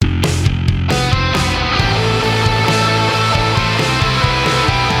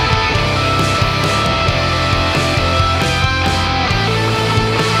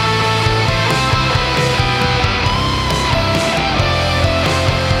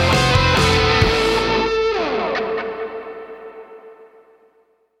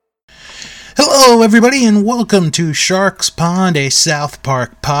Hello, everybody, and welcome to Sharks Pond, a South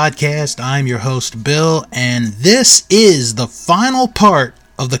Park podcast. I'm your host, Bill, and this is the final part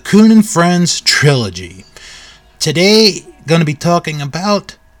of the Coon and Friends trilogy. Today, going to be talking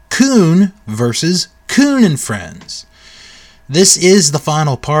about Coon versus Coon and Friends. This is the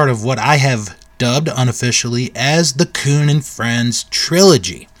final part of what I have dubbed unofficially as the Coon and Friends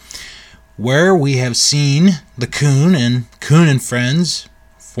trilogy, where we have seen the Coon and Friends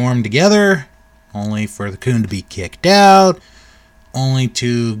form together, only for the Coon to be kicked out, only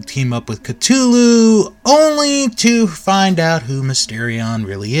to team up with Cthulhu, only to find out who Mysterion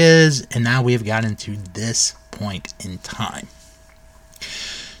really is, and now we have gotten to this point in time.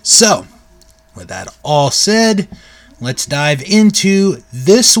 So, with that all said, let's dive into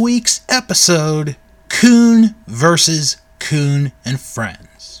this week's episode, Coon versus Coon and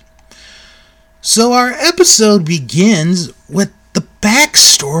Friends. So our episode begins with the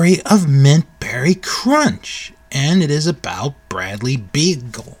backstory of Mint Berry Crunch, and it is about Bradley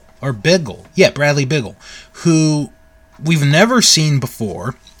Biggle, Bradley Biggle, who we've never seen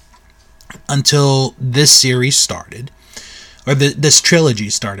before until this series started, or this trilogy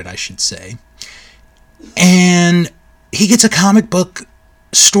started, I should say, and he gets a comic book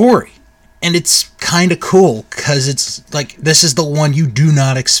story, and it's kind of cool, because it's like, this is the one you do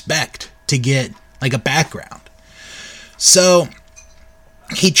not expect to get, like, a background. So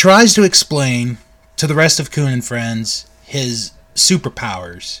he tries to explain to the rest of Coon and Friends his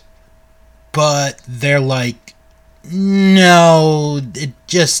superpowers, but they're like, no, it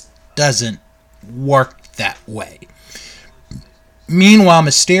just doesn't work that way. Meanwhile,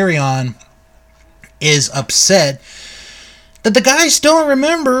 Mysterion is upset that the guys don't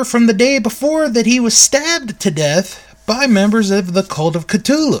remember from the day before that he was stabbed to death by members of the Cult of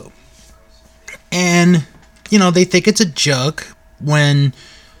Cthulhu. And, they think it's a joke when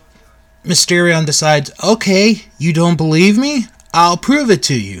Mysterion decides, okay, you don't believe me? I'll prove it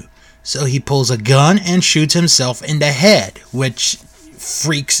to you. So he pulls a gun and shoots himself in the head, which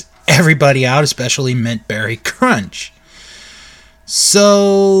freaks everybody out, especially Mint Berry Crunch.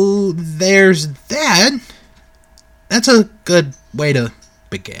 So there's that. That's a good way to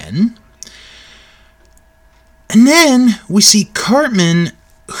begin. And then we see Cartman,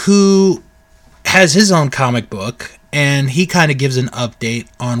 who has his own comic book, and he kind of gives an update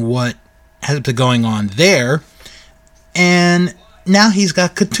on what has been going on there. And now he's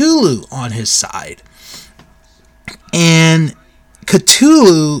got Cthulhu on his side. And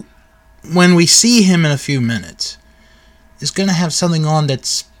Cthulhu, when we see him in a few minutes, is going to have something on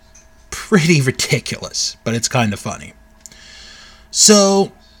that's pretty ridiculous, but it's kind of funny.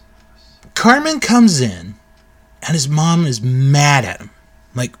 So, Cartman comes in, and his mom is mad at him.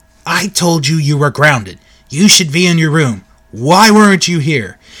 Like, I told you you were grounded. You should be in your room. Why weren't you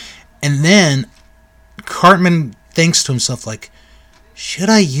here? And then Cartman thinks to himself, like, should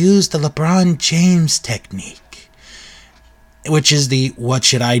I use the LeBron James technique? Which is the what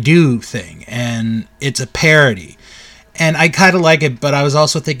should I do thing. And it's a parody. And I kind of like it, but I was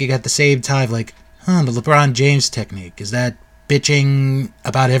also thinking at the same time, like, the LeBron James technique. Is that bitching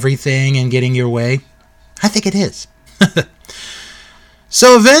about everything and getting your way? I think it is.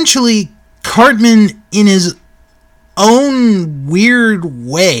 So eventually, Cartman, in his own weird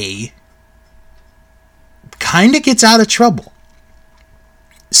way, kind of gets out of trouble.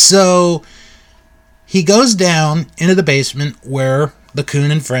 So he goes down into the basement where the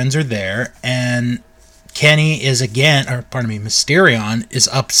Coon and Friends are there, and Mysterion is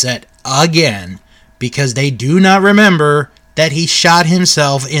upset again because they do not remember that he shot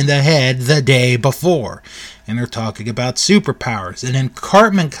himself in the head the day before. And they're talking about superpowers. And then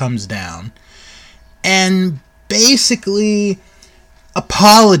Cartman comes down and basically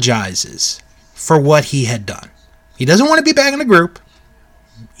apologizes for what he had done. He doesn't want to be back in the group.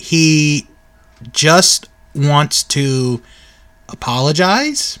 He just wants to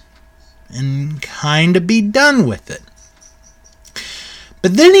apologize and kind of be done with it.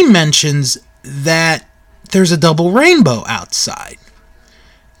 But then he mentions that there's a double rainbow outside.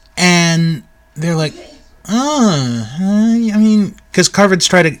 And they're like, because Cartman's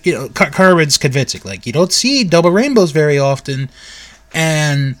Cartman's convincing, like, you don't see double rainbows very often.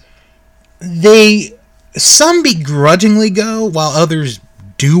 And some begrudgingly go, while others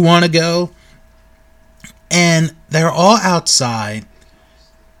do want to go. And they're all outside,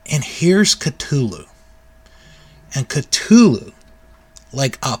 and here's Cthulhu. And Cthulhu,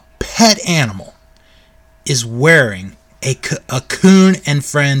 like a pet animal, is wearing a Coon and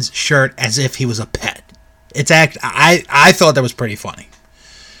Friends shirt as if he was a pet. I thought that was pretty funny.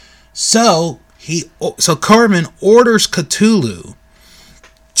 So Cartman orders Cthulhu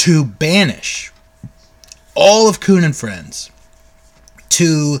to banish all of Coon and Friends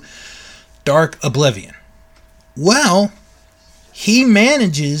to Dark Oblivion. Well, he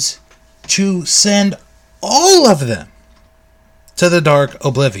manages to send all of them to the Dark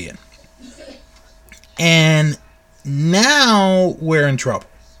Oblivion. And now we're in trouble.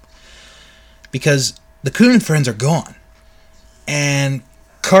 Because the Coon and Friends are gone. And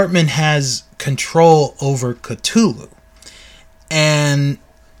Cartman has control over Cthulhu. And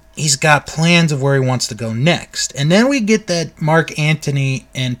he's got plans of where he wants to go next. And then we get that Mark Antony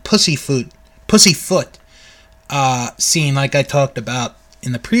and Pussyfoot scene like I talked about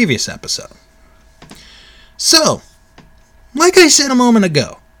in the previous episode. So, like I said a moment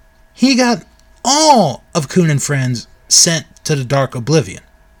ago, he got all of Coon and Friends sent to the Dark Oblivion,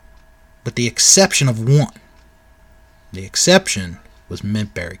 with the exception of one. The exception was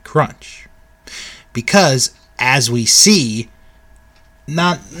Mintberry Crunch. Because, as we see,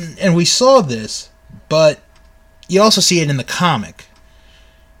 and we saw this, but you also see it in the comic,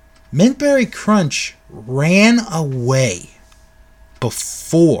 Mintberry Crunch ran away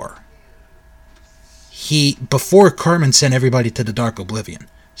before Cartman sent everybody to the Dark Oblivion.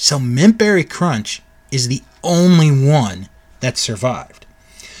 So Mintberry Crunch is the only one that survived.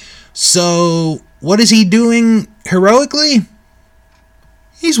 So what is he doing heroically?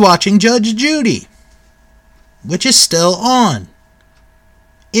 He's watching Judge Judy, which is still on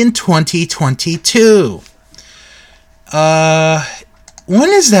in 2022. When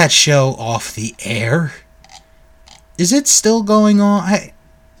is that show off the air? Is it still going on?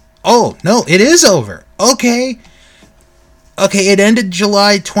 Oh, no, it is over. Okay, it ended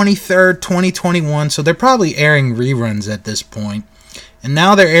July 23rd, 2021, so they're probably airing reruns at this point. And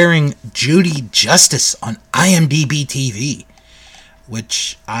now they're airing Judy Justice on IMDb TV,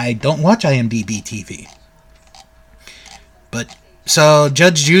 which I don't watch IMDb TV. But, so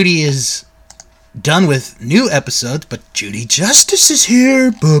Judge Judy is done with new episodes, but Judy Justice is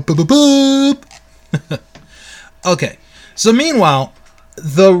here. Boop, boop, boop, boop. Okay, so meanwhile,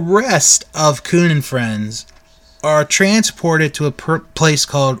 the rest of Coon and Friends are transported to a place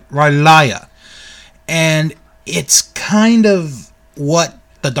called R'lyeh. And it's kind of what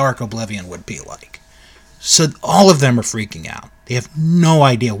the Dark Oblivion would be like. So all of them are freaking out. They have no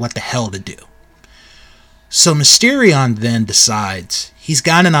idea what the hell to do. So Mysterion then decides he's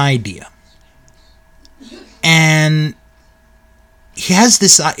got an idea. And he has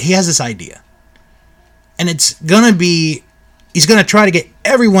this idea. And it's going to be, he's going to try to get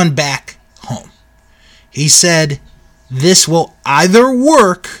everyone back home. He said this will either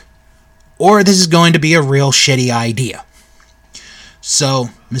work or this is going to be a real shitty idea. So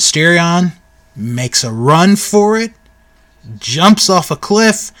Mysterion makes a run for it, jumps off a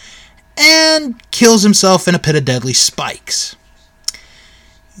cliff, and kills himself in a pit of deadly spikes.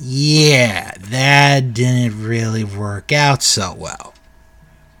 Yeah, that didn't really work out so well.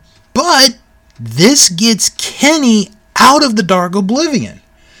 But this gets Kenny out of the Dark Oblivion.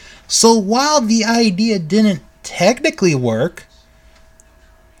 So while the idea didn't technically work,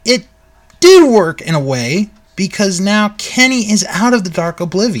 it did work in a way, because now Kenny is out of the Dark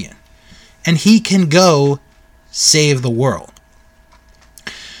Oblivion and he can go save the world.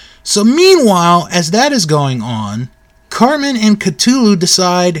 So meanwhile, as that is going on, Cartman and Cthulhu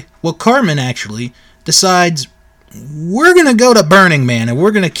Cartman actually decides, we're going to go to Burning Man and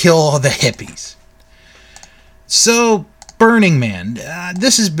we're going to kill all the hippies. So, Burning Man,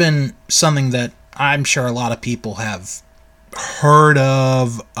 this has been something that I'm sure a lot of people have heard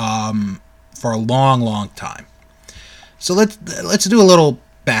of for a long, long time. So let's do a little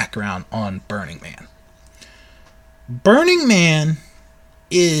background on Burning Man. Burning Man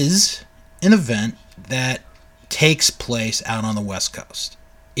is an event that takes place out on the West Coast.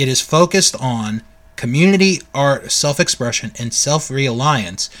 It is focused on community, art, self-expression, and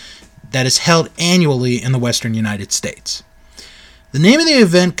self-reliance that is held annually in the Western United States. The name of the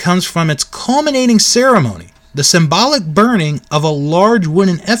event comes from its culminating ceremony, the symbolic burning of a large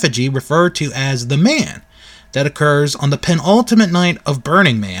wooden effigy referred to as the Man, that occurs on the penultimate night of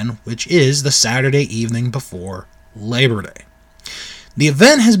Burning Man, which is the Saturday evening before Labor Day. The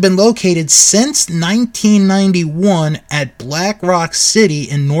event has been located since 1991 at Black Rock City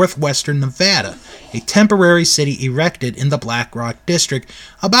in northwestern Nevada, a temporary city erected in the Black Rock district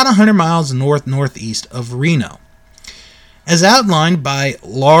about 100 miles northeast of Reno. As outlined by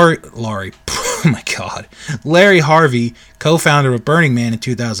Larry Harvey, co-founder of Burning Man in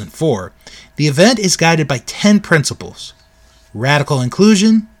 2004, the event is guided by 10 principles: radical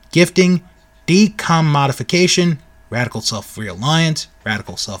inclusion, gifting, decommodification, radical self-reliance,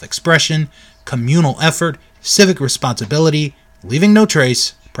 radical self-expression, communal effort, civic responsibility, leaving no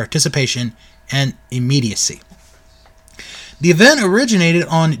trace, participation, and immediacy. The event originated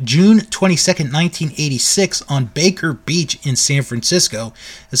on June 22, 1986 on Baker Beach in San Francisco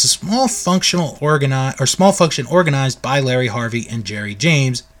as a small function organized by Larry Harvey and Jerry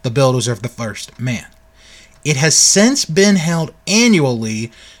James, the builders of the First Man. It has since been held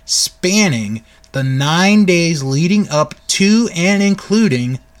annually, spanning the 9 days leading up to and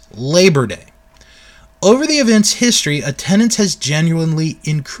including Labor Day. Over the event's history, attendance has generally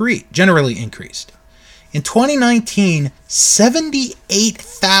increased. In 2019,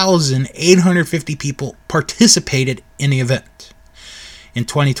 78,850 people participated in the event. In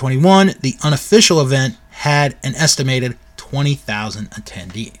 2021, the unofficial event had an estimated 20,000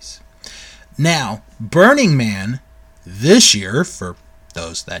 attendees. Now, Burning Man this year, for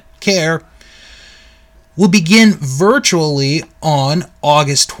those that care, will begin virtually on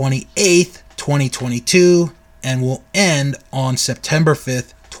August 28th, 2022, and will end on September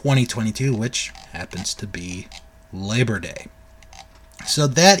 5th, 2022, which happens to be Labor Day. So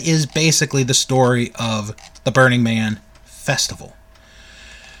that is basically the story of the Burning Man Festival.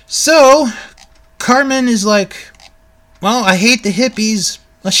 So, Cartman is like, well, I hate the hippies,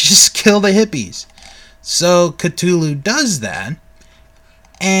 let's just kill the hippies. So Cthulhu does that,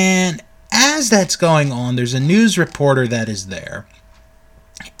 and as that's going on, there's a news reporter that is there,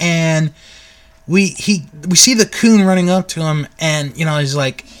 and we see the coon running up to him, and he's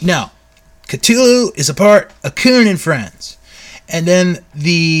like, no, Cthulhu is a part of Coon and Friends. And then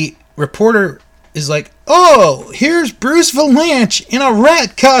the reporter is like, oh, here's Bruce Valanche in a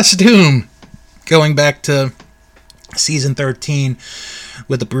rat costume, going back to season 13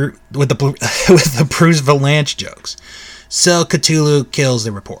 with the Bruce Valanche jokes. So Cthulhu kills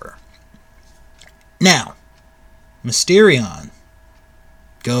the reporter. Now, Mysterion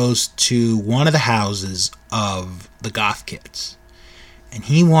goes to one of the houses of the goth kids, and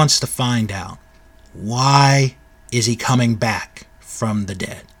he wants to find out, why is he coming back from the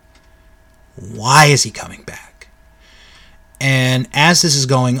dead? Why is he coming back? And as this is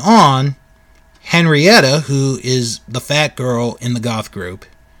going on, Henrietta, who is the fat girl in the goth group,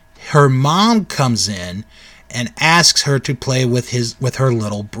 her mom comes in and asks her to play with her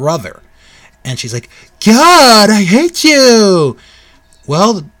little brother. And she's like, God, I hate you!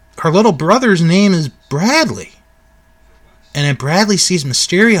 Well, her little brother's name is Bradley. And then Bradley sees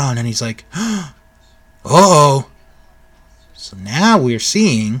Mysterion, and he's like, uh-oh. So now we're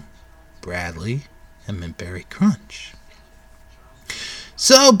seeing Bradley and Mintberry Crunch.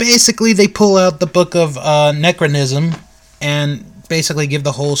 So basically they pull out the book of Necronism and basically give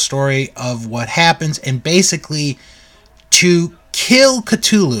the whole story of what happens. And basically, to kill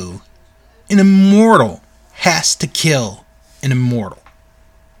Cthulhu, an immortal has to kill an immortal.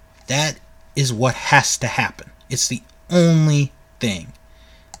 That is what has to happen. It's the only thing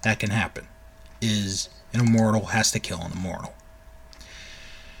that can happen, is an immortal has to kill an immortal.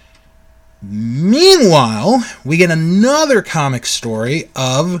 Meanwhile, we get another comic story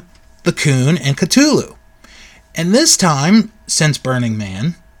of the Coon and Cthulhu. And this time, since Burning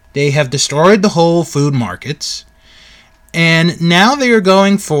Man, they have destroyed the whole food markets, and now they are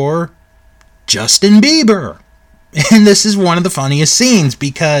going for Justin Bieber. And this is one of the funniest scenes,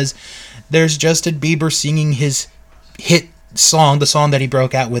 because there's Justin Bieber singing his hit song, the song that he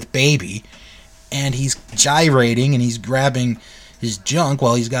broke out with, Baby, and he's gyrating and he's grabbing his junk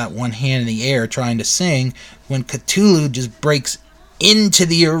while he's got one hand in the air trying to sing, when Cthulhu just breaks into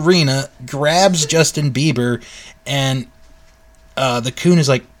the arena, grabs Justin Bieber, and the Coon is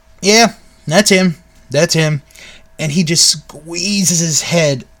like, yeah, that's him, and he just squeezes his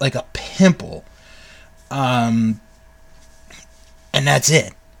head like a pimple, and that's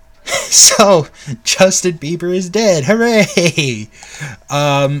it. So, Justin Bieber is dead. Hooray!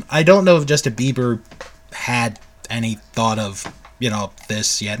 I don't know if Justin Bieber had any thought of,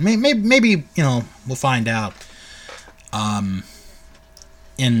 this yet. Maybe we'll find out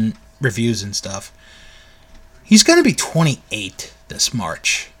in reviews and stuff. He's going to be 28 this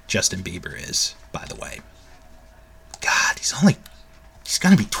March, Justin Bieber is, by the way. God, he's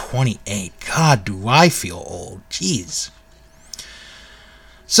going to be 28. God, do I feel old. Jeez.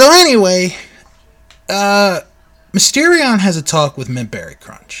 So anyway, Mysterion has a talk with Mintberry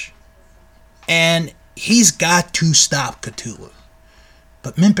Crunch, and he's got to stop Cthulhu.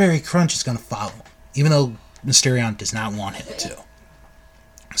 But Mintberry Crunch is going to follow him, even though Mysterion does not want him to.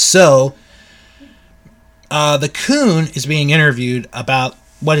 So, the Coon is being interviewed about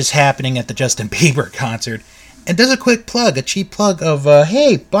what is happening at the Justin Bieber concert, and does a cheap plug of,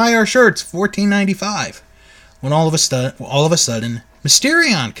 hey, buy our shirts, $14.95. When all of a sudden,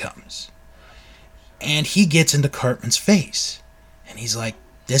 Mysterion comes, and he gets into Cartman's face, and he's like,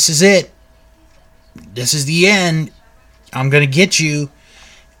 this is it. This is the end. I'm going to get you.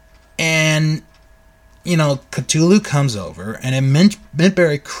 And, Cthulhu comes over, and a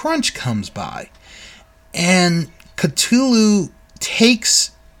Mintberry Crunch comes by. And Cthulhu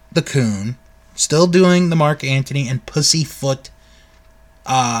takes the coon, still doing the Mark Antony and Pussyfoot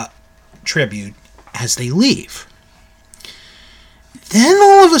tribute, as they leave. Then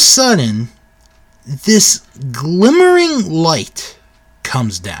all of a sudden, this glimmering light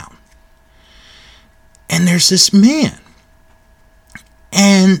comes down. And there's this man.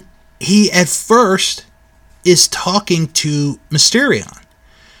 And he, at first, is talking to Mysterion.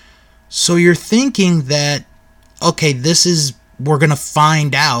 So you're thinking that, okay, we're going to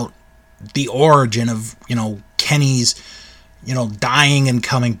find out the origin of, Kenny's, dying and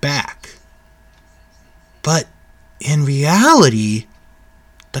coming back. But in reality,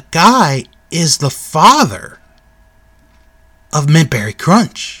 the guy is the father of Mintberry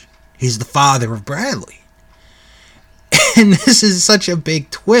Crunch. He's the father of Bradley. And this is such a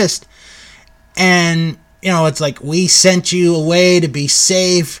big twist. And, it's like, we sent you away to be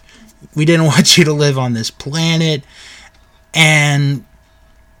safe. We didn't want you to live on this planet. And,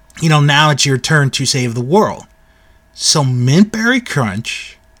 now it's your turn to save the world. So Mintberry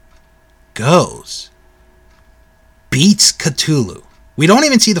Crunch goes, beats Cthulhu. We don't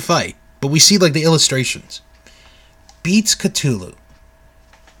even see the fight, but we see, the illustrations. Beats Cthulhu.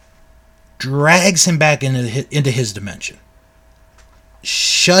 Drags him back into his dimension.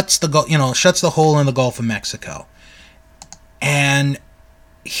 Shuts the hole in the Gulf of Mexico. And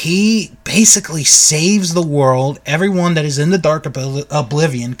he basically saves the world. Everyone that is in the Dark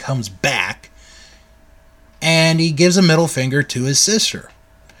Oblivion comes back. And he gives a middle finger to his sister.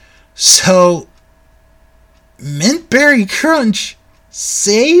 So, Mintberry Crunch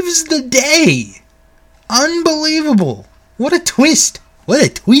saves the day. Unbelievable. What a twist. What a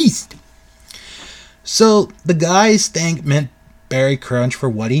twist. So, the guys thank Mintberry Crunch for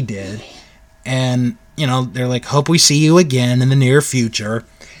what he did. And, they're like, hope we see you again in the near future.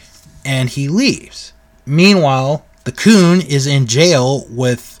 And he leaves. Meanwhile, the coon is in jail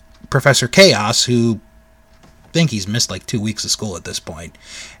with Professor Chaos, who I think he's missed 2 weeks of school at this point.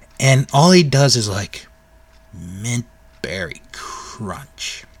 And all he does is Mintberry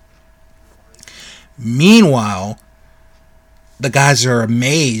Crunch. Meanwhile, the guys are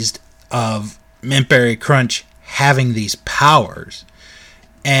amazed of Mintberry Crunch having these powers.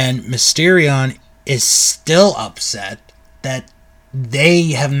 And Mysterion is still upset that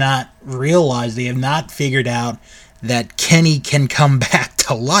they have not realized, they have not figured out that Kenny can come back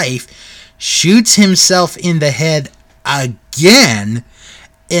to life, shoots himself in the head again,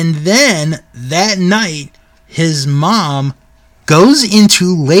 and then that night his mom goes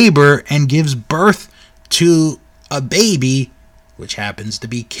into labor and gives birth to a baby, which happens to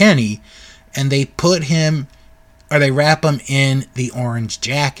be Kenny, and they wrap him in the orange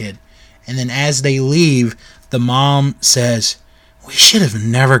jacket. And then as they leave, the mom says, we should have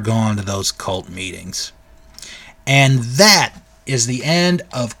never gone to those cult meetings. And that is the end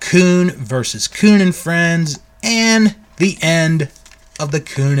of Coon versus Coon and Friends, and the end of the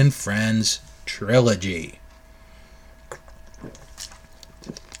Coon and Friends trilogy.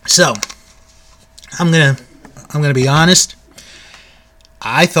 So, I'm gonna be honest.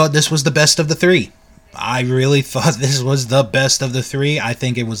 I thought this was the best of the three. I really thought this was the best of the three. I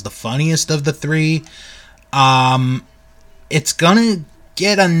think it was the funniest of the three. It's gonna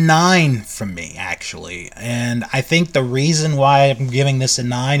get a 9 from me, actually. And I think the reason why I'm giving this a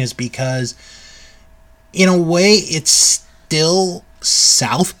 9 is because, in a way, it's still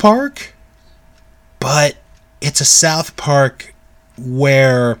South Park, but it's a South Park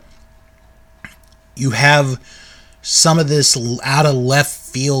where you have some of this out of left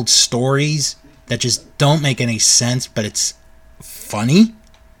field stories that just don't make any sense, but it's funny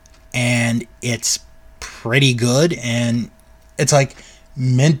and it's pretty good, and it's like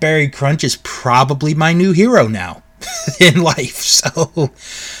Mintberry Crunch is probably my new hero now in life. So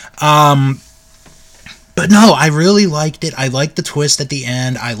but no, I really liked it. I liked the twist at the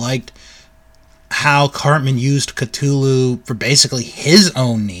end. I liked how Cartman used Cthulhu for basically his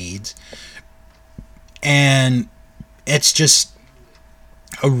own needs, and it's just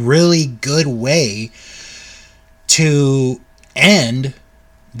a really good way to end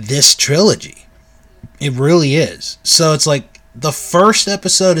this trilogy. It really is. So it's like the first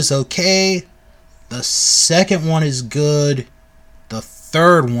episode is okay, the second one is good, the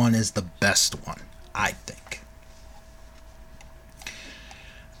third one is the best one, I think.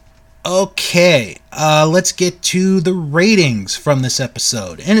 Okay, let's get to the ratings from this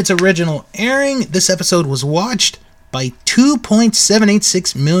episode. In its original airing, this episode was watched by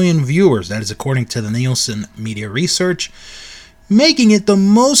 2.786 million viewers. That is according to the Nielsen Media Research, making it the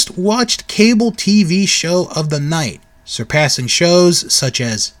most watched cable TV show of the night, surpassing shows such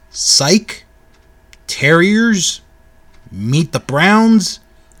as Psych, Terriers, Meet the Browns,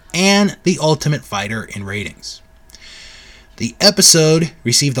 and The Ultimate Fighter in ratings. The episode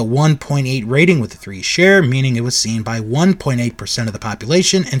received a 1.8 rating with a 3 share, meaning it was seen by 1.8% of the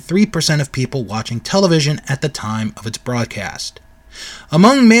population and 3% of people watching television at the time of its broadcast.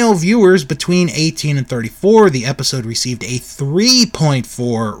 Among male viewers between 18 and 34, the episode received a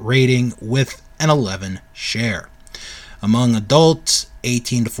 3.4 rating with an 11 share. Among adults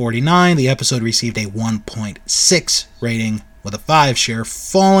 18 to 49, the episode received a 1.6 rating with a 5 share,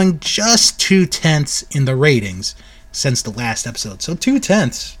 falling just 0.2 in the ratings since the last episode. So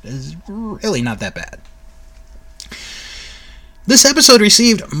 0.2 is really not that bad. This episode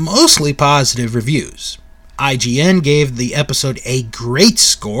received mostly positive reviews. IGN gave the episode a great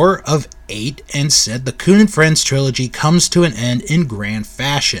score of 8 and said the Coon and Friends trilogy comes to an end in grand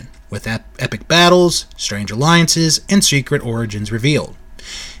fashion, with epic battles, strange alliances, and secret origins revealed.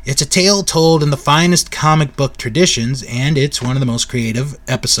 It's a tale told in the finest comic book traditions, and it's one of the most creative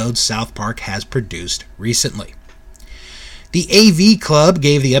episodes South Park has produced recently. The AV Club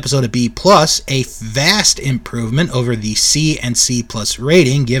gave the episode a B+, a vast improvement over the C and C+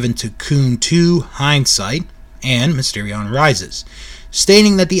 rating given to Coon 2 Hindsight and Mysterion Rises,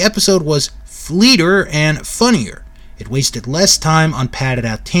 stating that the episode was fleeter and funnier. It wasted less time on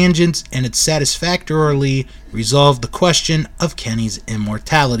padded-out tangents, and it satisfactorily resolved the question of Kenny's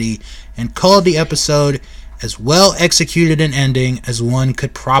immortality, and called the episode as well executed an ending as one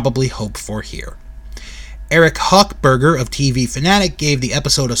could probably hope for here. Eric Hochberger of TV Fanatic gave the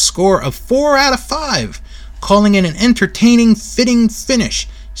episode a score of 4 out of 5, calling it an entertaining, fitting finish,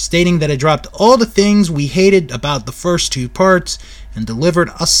 stating that it dropped all the things we hated about the first 2 parts and delivered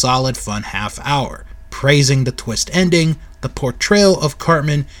a solid fun half hour, praising the twist ending, the portrayal of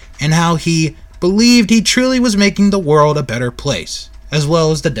Cartman, and how he believed he truly was making the world a better place, as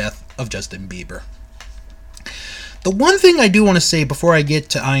well as the death of Justin Bieber. The one thing I do want to say before I get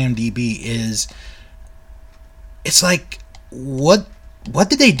to IMDb is, it's like, what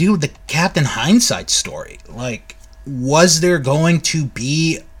did they do with the Captain Hindsight story? Like, was there going to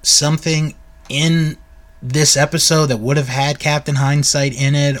be something in this episode that would have had Captain Hindsight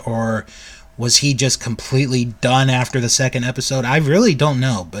in it, or was he just completely done after the second episode? I really don't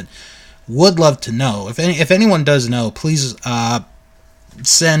know, but would love to know. If anyone does know, please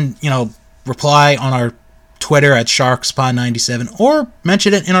send, reply on our Twitter at SharksPod97 or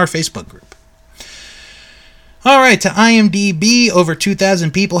mention it in our Facebook group. Alright, to IMDb, over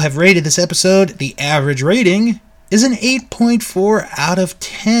 2,000 people have rated this episode. The average rating is an 8.4 out of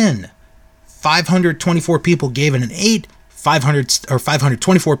 10. 524 people gave it an 8.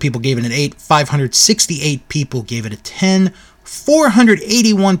 524 people gave it an 8. 568 people gave it a 10.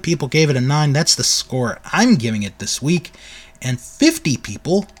 481 people gave it a 9. That's the score I'm giving it this week. And 50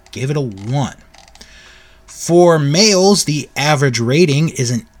 people gave it a 1. For males, the average rating is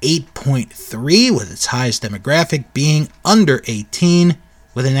an 8.3, with its highest demographic being under 18,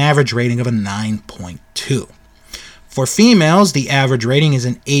 with an average rating of a 9.2. For females, the average rating is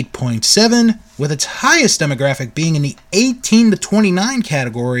an 8.7, with its highest demographic being in the 18 to 29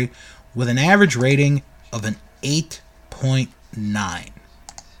 category, with an average rating of an 8.9.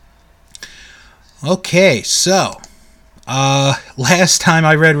 Okay, so, last time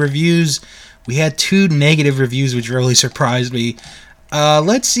I read reviews, we had 2 negative reviews, which really surprised me.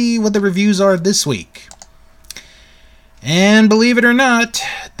 Let's see what the reviews are this week. And believe it or not,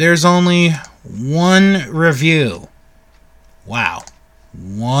 there's only 1 review. Wow.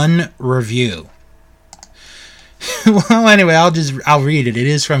 1 review. Well, anyway, I'll read it. It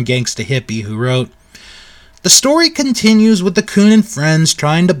is from Gangsta Hippie, who wrote, "The story continues with the Coon and friends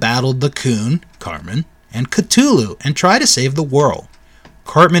trying to battle the Coon, Cartman, and Cthulhu, and try to save the world.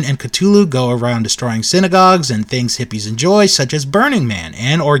 Cartman and Cthulhu go around destroying synagogues and things hippies enjoy, such as Burning Man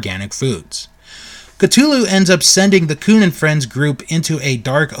and organic foods. Cthulhu ends up sending the Coon and Friends group into a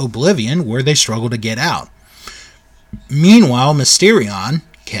dark oblivion where they struggle to get out. Meanwhile, Mysterion,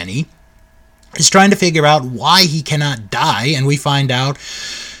 Kenny, is trying to figure out why he cannot die, and we find out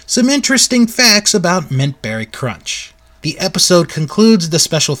some interesting facts about Mint Berry Crunch. The episode concludes the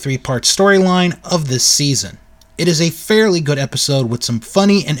special 3-part storyline of this season. It is a fairly good episode with some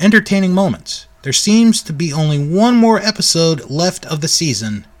funny and entertaining moments. There seems to be only 1 more episode left of the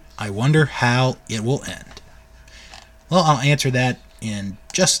season. I wonder how it will end." Well, I'll answer that in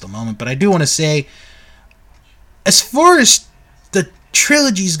just a moment, but I do want to say, as far as the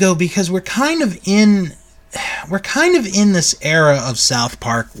trilogies go, because we're kind of in we're kind of in this era of South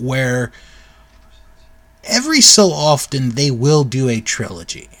Park where every so often they will do a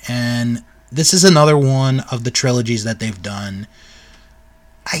trilogy, and this is another one of the trilogies that they've done.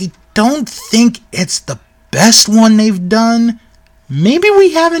 I don't think it's the best one they've done. Maybe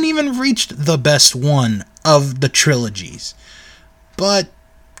we haven't even reached the best one of the trilogies, but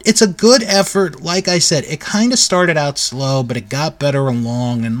it's a good effort. Like I said, it kind of started out slow, but it got better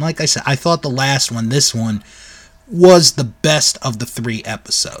along, and like I said, I thought the last one, this one, was the best of the 3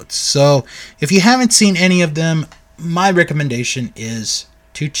 episodes. So if you haven't seen any of them, my recommendation is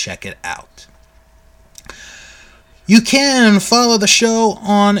to check it out. You can follow the show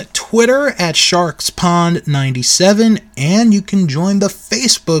on Twitter at SharksPond97, and you can join the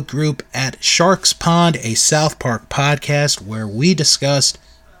Facebook group at Sharks Pond, a South Park podcast, where we discuss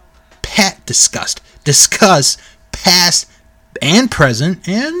past and present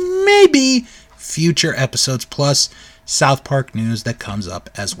and maybe future episodes, plus South Park news that comes up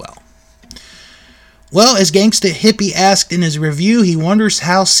as well. Well, as Gangsta Hippie asked in his review, he wonders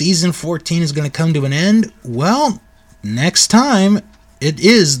how season 14 is going to come to an end. Well, next time, it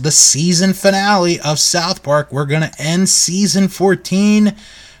is the season finale of South Park. We're going to end season 14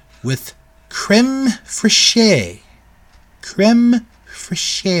 with Creme Fraiche. Creme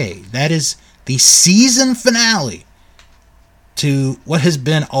Fraiche. That is the season finale to what has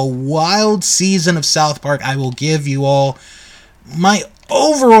been a wild season of South Park. I will give you all my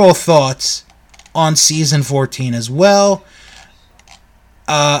overall thoughts on season 14 as well,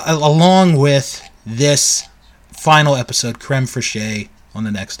 along with this final episode, Creme Fraiche, on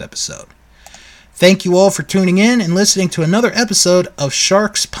the next episode. Thank you all for tuning in and listening to another episode of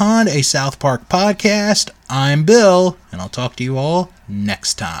Sharks Pond, a South Park podcast. I'm Bill, and I'll talk to you all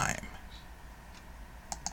next time.